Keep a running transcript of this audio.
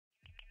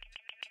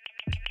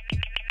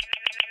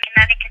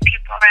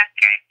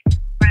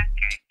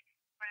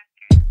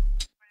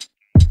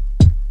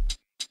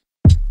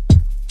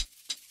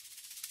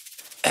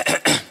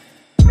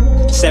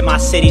Said my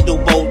city do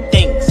both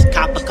things.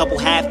 Cop a couple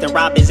half, then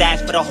rob his ass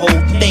for the whole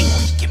thing.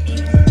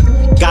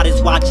 Got his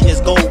watch and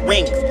his gold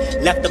rings.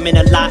 Left them in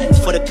a lot, and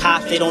for the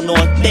cops, they don't know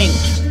a thing.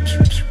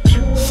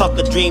 Fuck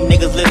a dream,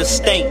 niggas lit a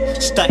stain.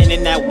 Stuntin'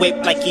 in that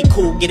whip like he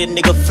cool, get a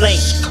nigga flame.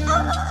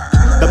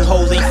 Them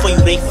hoes ain't for you,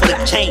 they for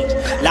the change.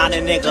 Line a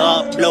nigga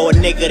up, blow a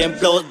nigga, then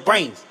blow his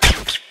brains.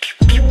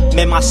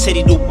 Man, my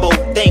city do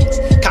both things.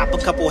 Cop a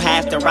couple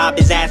half, then rob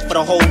his ass for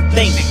the whole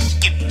thing.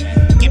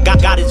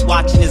 Got his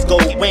watch and his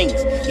gold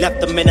rings.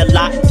 Left them in a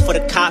lot, and for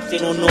the cops, they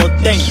don't know a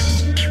thing.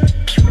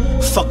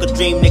 Fuck a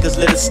dream, niggas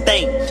lit a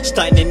stain.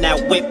 Stuntin' in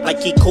that whip like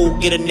he cool,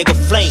 get a nigga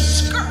flame.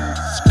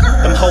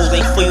 Them hoes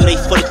ain't for you, they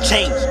for the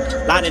change.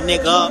 Line a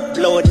nigga up,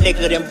 blow a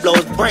nigga, then blow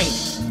his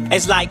brains.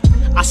 It's like,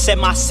 I said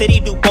my city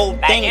do both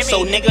things.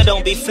 So nigga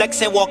don't be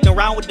flexing, walking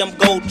around with them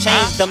gold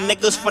chains. Them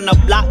niggas from the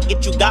block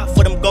get you got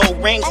for them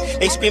gold rings.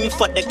 They screaming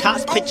for the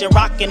cops, pitching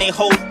rock and they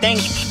whole thing.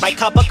 Might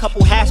cop a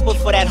couple haspers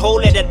for that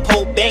hole at that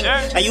pole bang.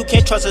 Now you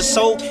can't trust a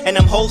soul, and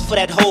them hoes for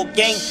that whole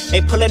gang.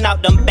 They pulling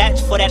out them bats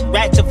for that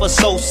ratchet for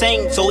so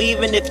sane. So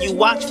even if you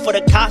watch for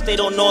the cops, they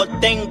don't know a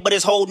thing but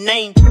his whole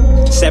name.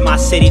 Said my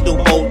city do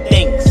both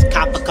things.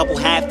 Cop a couple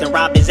half, then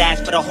rob his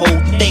ass for the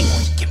whole thing.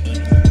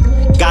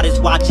 Got his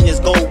watch and his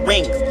gold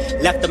rings.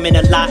 Left them in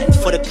a lot, and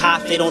for the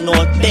cops, they don't know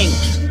a thing.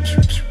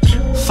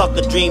 Fuck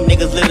a dream,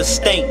 niggas lit a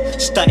stain.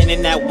 Stuntin'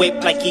 in that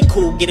whip like he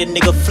cool, get a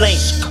nigga flame.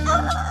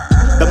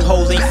 Them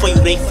hoes ain't for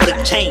you, they for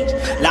the change.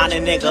 Line a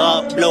nigga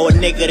up, blow a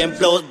nigga, then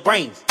blow his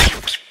brains.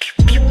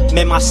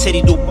 Man, my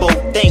city do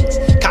both things.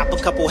 Cop a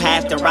couple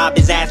half, then rob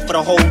his ass for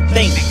the whole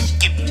thing.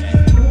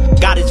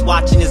 Got his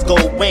watch and his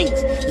gold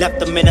rings. Left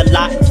them in a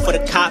lot, and for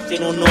the cops, they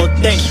don't know a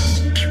thing.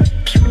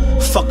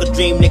 Fuck a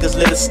dream, niggas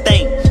lit a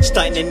stain.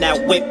 Stuntin' in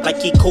that whip like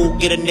he cool,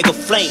 get a nigga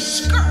flame.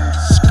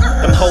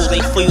 Them hoes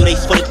ain't for you, they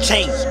for the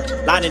change.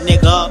 Line a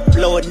nigga up,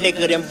 blow a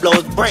nigga, then blow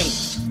his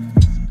brains.